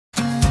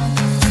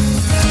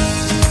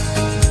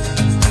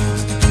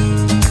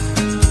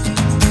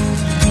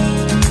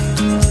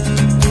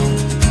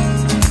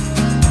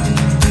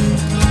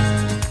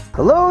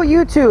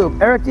YouTube,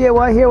 Eric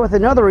DIY here with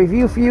another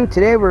review for you.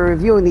 Today we're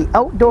reviewing the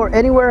Outdoor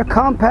Anywhere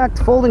Compact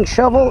Folding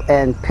Shovel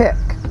and Pick.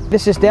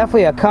 This is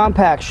definitely a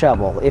compact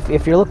shovel.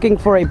 If you're looking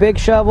for a big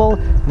shovel,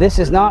 this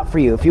is not for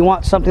you. If you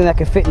want something that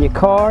can fit in your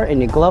car,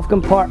 in your glove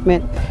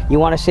compartment, you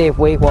want to save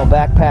weight while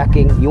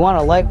backpacking, you want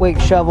a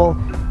lightweight shovel,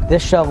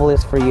 this shovel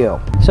is for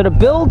you. So to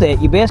build it,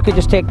 you basically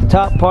just take the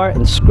top part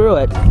and screw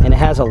it, and it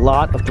has a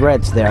lot of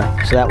threads there,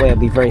 so that way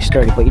it'll be very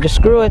sturdy. But you just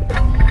screw it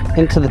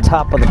into the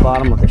top of the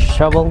bottom of the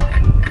shovel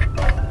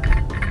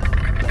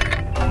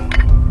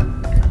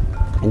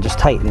and just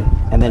tighten it,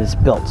 and then it's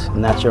built,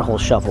 and that's your whole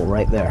shovel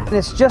right there. And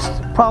it's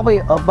just probably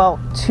about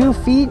 2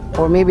 feet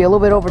or maybe a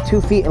little bit over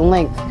 2 feet in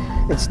length.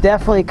 It's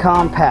definitely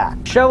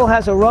compact. Shovel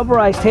has a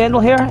rubberized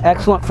handle here,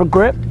 excellent for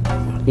grip.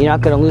 You're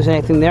not going to lose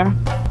anything there.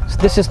 So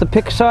this is the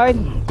pick side,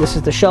 this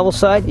is the shovel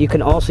side. You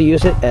can also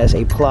use it as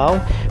a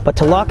plow, but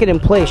to lock it in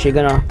place, you're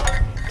going to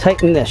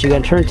tighten this. You're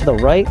going to turn to the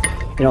right,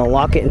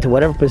 lock it into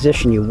whatever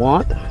position you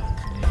want.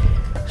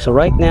 So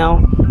right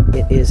now,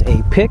 it is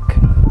a pick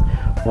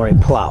or a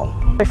plow.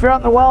 If you're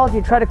out in the wild,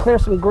 you try to clear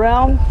some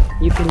ground,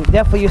 you can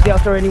definitely use the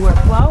Outdoor Anywhere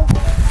plow.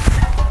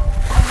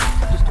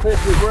 Just clear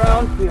some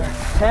ground for your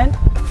tent,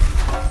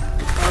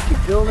 or if you're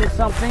building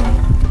something,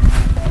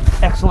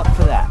 excellent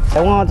for that.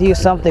 I wanted to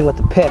use something with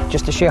the pick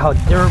just to show how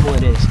durable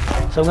it is.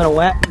 So I'm going to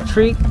whack the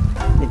tree,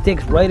 it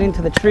digs right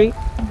into the tree,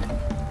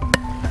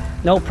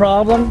 no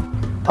problem.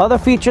 Other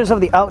features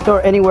of the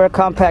Outdoor Anywhere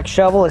Compact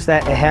Shovel is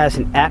that it has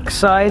an axe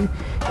side,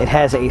 it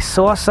has a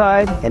saw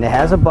side, and it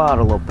has a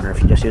bottle opener if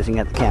you're just using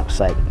it at the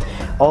campsite.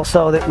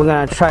 Also, we're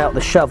going to try out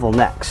the shovel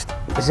next.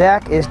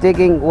 Zach is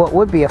digging what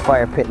would be a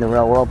fire pit in the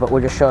real world, but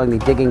we're just showing the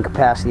digging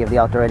capacity of the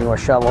Outdoor Anywhere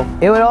shovel.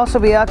 It would also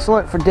be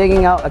excellent for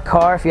digging out a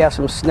car if you have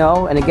some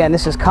snow. And again,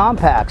 this is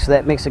compact, so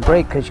that makes it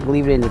great because you can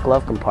leave it in your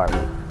glove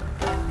compartment.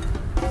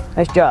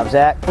 Nice job,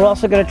 Zach. We're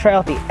also going to try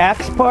out the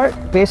axe part.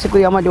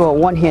 Basically, I'm going to do a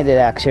one-handed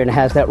axe here, and it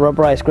has that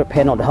rubberized grip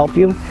handle to help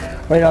you.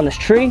 Right on this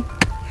tree.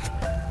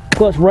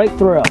 Goes right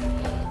through.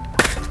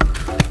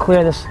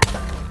 Clear this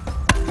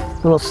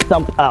little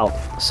stump out.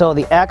 So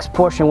the axe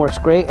portion works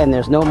great, and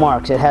there's no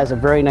marks. It has a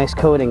very nice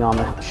coating on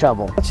the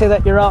shovel. Let's say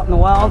that you're out in the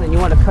wild and you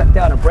want to cut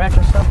down a branch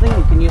or something,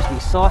 you can use the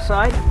saw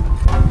side.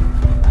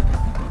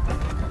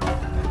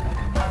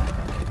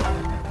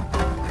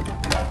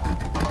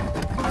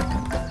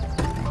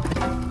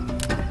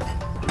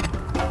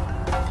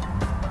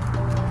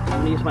 I'm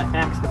going to use my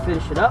axe to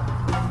finish it up.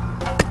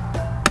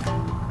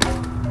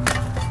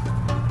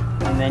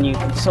 And then you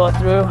can saw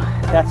through,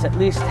 that's at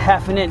least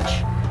 ½ an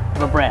inch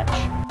of a branch.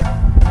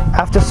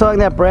 After sawing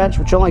that branch,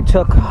 which only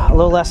took a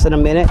little less than a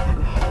minute,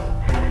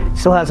 it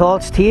still has all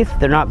its teeth,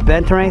 they're not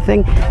bent or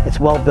anything, it's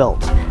well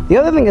built. The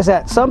other thing is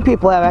that some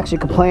people have actually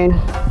complained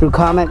through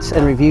comments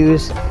and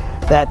reviews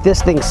that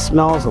this thing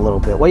smells a little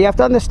bit. What you have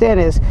to understand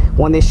is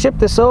when they ship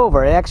this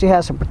over, it actually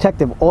has some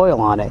protective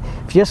oil on it.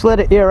 If you just let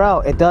it air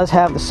out, it does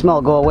have the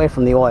smell go away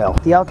from the oil.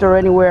 The Outdoor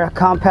Anywhere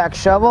Compact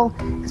Shovel,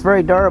 it's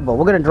very durable.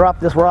 We're going to drop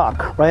this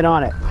rock right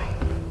on it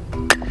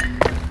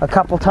a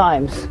couple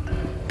times,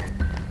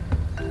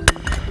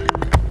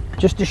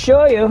 just to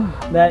show you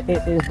that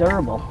it is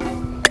durable.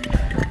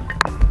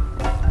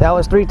 That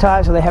was 3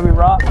 times with a heavy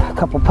rock, a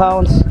couple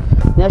pounds.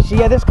 Now,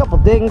 yeah, there's a couple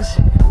dings,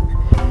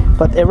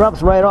 but it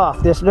rubs right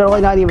off. There's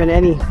really not even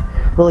any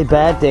really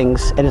bad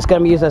dings, and it's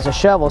going to be used as a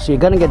shovel, so you're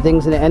going to get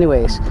dings in it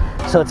anyways.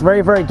 So it's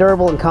very, very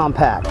durable and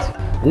compact.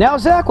 And now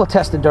Zach will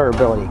test the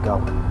durability.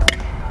 Go.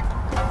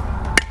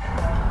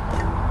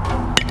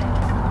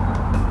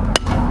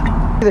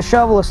 The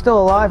shovel is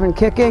still alive and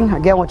kicking,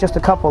 again with just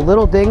a couple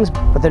little dings,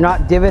 but they're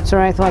not divots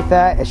or anything like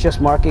that. It's just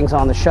markings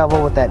on the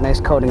shovel with that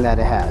nice coating that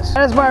it has.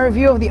 That is my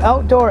review of the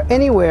Outdoor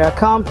Anywhere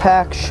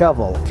Compact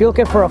Shovel. If you're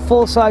looking for a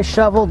full-size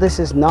shovel, this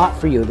is not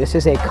for you. This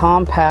is a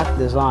compact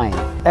design.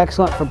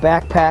 Excellent for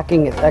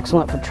backpacking, it's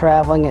excellent for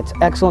traveling, it's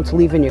excellent to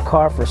leave in your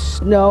car for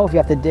snow if you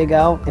have to dig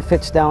out. It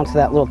fits down to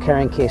that little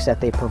carrying case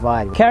that they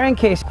provide. The carrying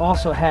case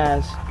also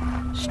has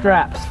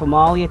straps from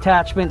all the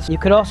attachments. You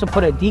could also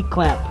put a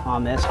D-clamp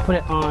on this, put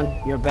it on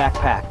your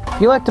backpack.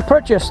 If you'd like to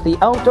purchase the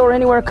Outdoor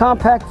Anywhere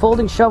Compact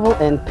Folding Shovel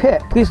and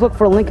Pick, please look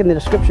for a link in the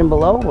description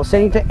below. We'll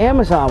send you to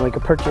Amazon where you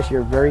can purchase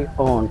your very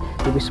own.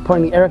 You'll be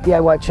supporting the Eric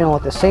DIY channel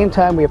at the same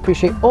time. We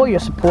appreciate all your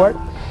support.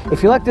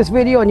 If you like this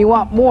video and you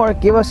want more,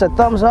 give us a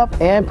thumbs up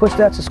and push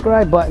that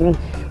subscribe button.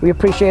 We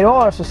appreciate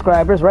all our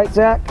subscribers, right,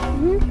 Zach?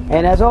 Mm-hmm.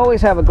 And as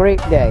always, have a great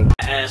day.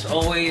 As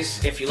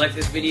always, if you like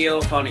this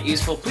video, found it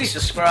useful, please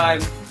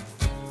subscribe.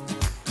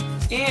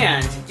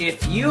 And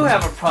if you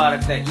have a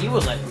product that you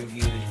would like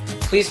reviewed,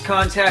 please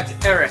contact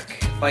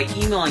Eric by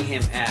emailing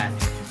him at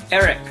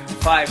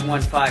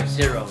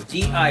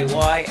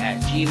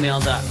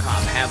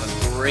eric5150diy@gmail.com. Have a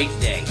great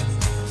day.